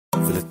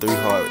nigga 3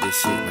 hard with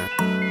this shit, man.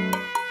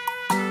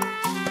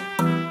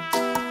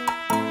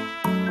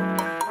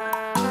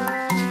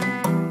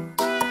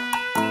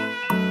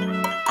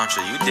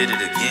 Antra, you did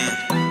it again.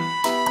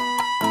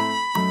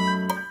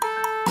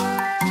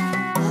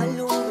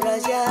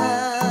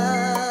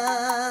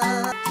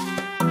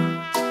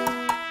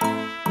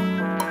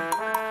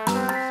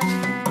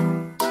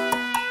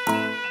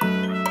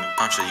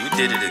 Antra, you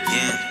did it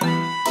again.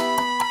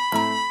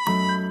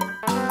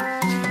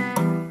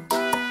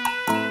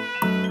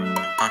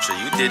 Antra,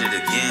 you did it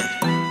again.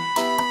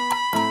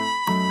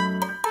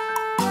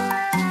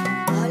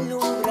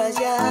 Alumbra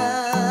ya.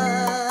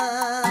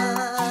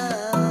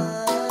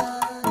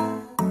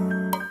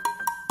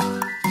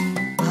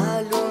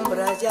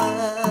 Alumbra ya.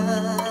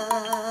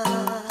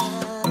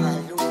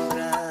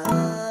 Alumbra.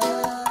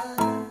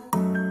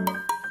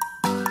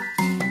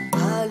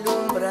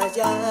 Alumbra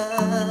ya.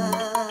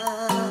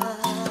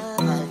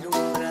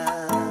 Alumbra.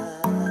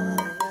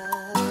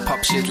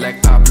 Pop shit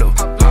like Pablo.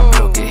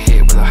 Pablo get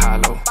hit with a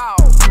hollow.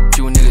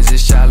 You niggas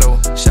is shallow,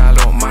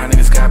 shallow. My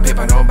niggas got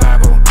paper, no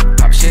Bible.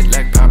 Pop shit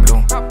like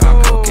Pablo.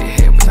 Pablo get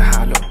hit with a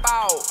hollow.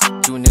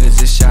 You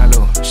niggas is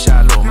shallow,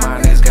 shallow. My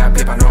niggas got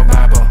paper, no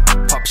Bible.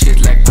 Pop shit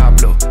like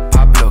Pablo.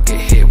 Pablo get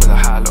hit with a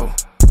hollow.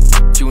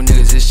 You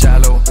niggas is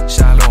shallow,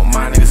 shallow.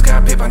 My niggas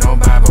got paper, no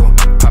Bible.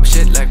 Pop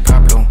shit like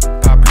Pablo.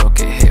 Pablo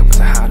get hit with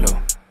a hollow.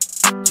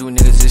 You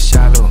niggas is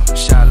shallow,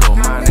 shallow.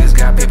 My niggas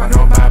got paper,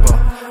 no Bible.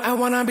 I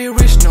wanna be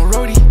rich, no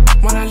roddy.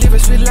 Wanna live a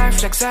sweet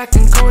life like Zack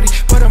and Cody.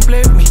 But don't play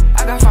with me,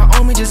 I got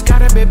 5 on me. Just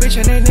got a bad bitch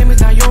and her name is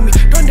Naomi.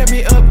 Don't dab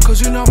me up, cause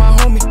you know my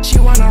homie. She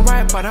wanna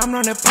ride, but I'm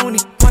not a pony.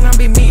 Wanna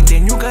be me,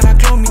 then you gotta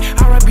clone me.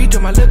 R.I.P.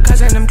 to my little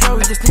cousin, I'm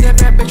Chloe. Just need a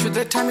bad bitch with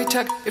a tummy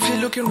tuck. If she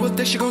looking with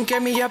this, she gon'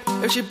 get me up.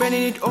 If she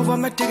bending it over,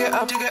 I'ma dig it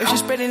up. If she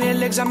spreading her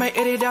legs, I might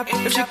eat it up.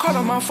 If she call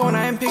on my phone,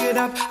 I ain't pick it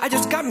up. I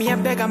just got me a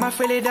bag, I'ma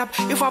fill it up.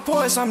 If I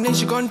pour her something,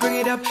 she gon' bring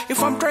it up.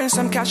 If I'm throwing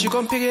some cash, she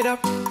gon' pick it up.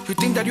 You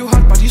think that you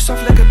hot, but you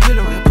soft like a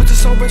pillow. Put it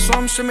so wet, so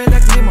I'm swimming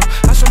like Nemo.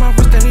 I saw my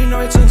wrist and he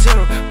know it's on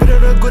 0. But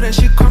it look good and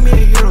she call me a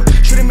hero.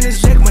 Shoot him in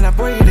his leg when that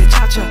boy hit a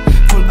cha-cha.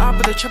 Pull up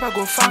with the chopper,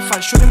 go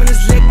 5-5. Shoot him in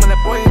his leg when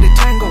that boy hit a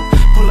tango.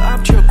 Pull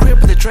up to your crib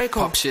with a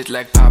Draco. Pop shit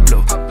like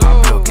Pablo.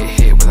 Pablo get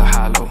hit with a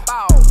hollow.